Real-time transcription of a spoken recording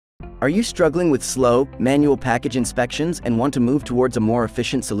Are you struggling with slow, manual package inspections and want to move towards a more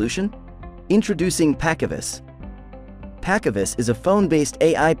efficient solution? Introducing PackAvis. PackAvis is a phone-based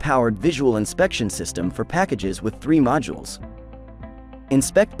AI-powered visual inspection system for packages with 3 modules.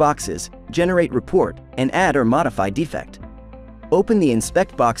 Inspect boxes, generate report, and add or modify defect. Open the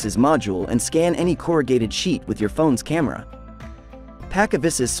Inspect Boxes module and scan any corrugated sheet with your phone's camera.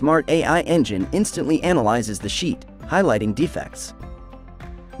 PackAvis's smart AI engine instantly analyzes the sheet, highlighting defects.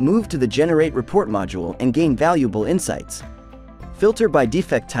 Move to the Generate Report module and gain valuable insights. Filter by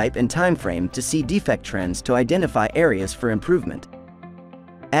defect type and time frame to see defect trends to identify areas for improvement.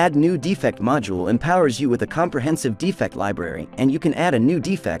 Add New Defect module empowers you with a comprehensive defect library, and you can add a new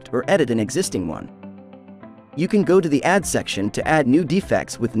defect or edit an existing one. You can go to the Add section to add new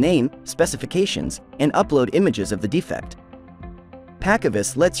defects with name, specifications, and upload images of the defect.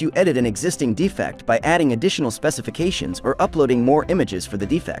 PackAvis lets you edit an existing defect by adding additional specifications or uploading more images for the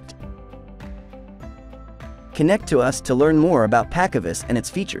defect. Connect to us to learn more about PackAvis and its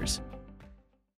features.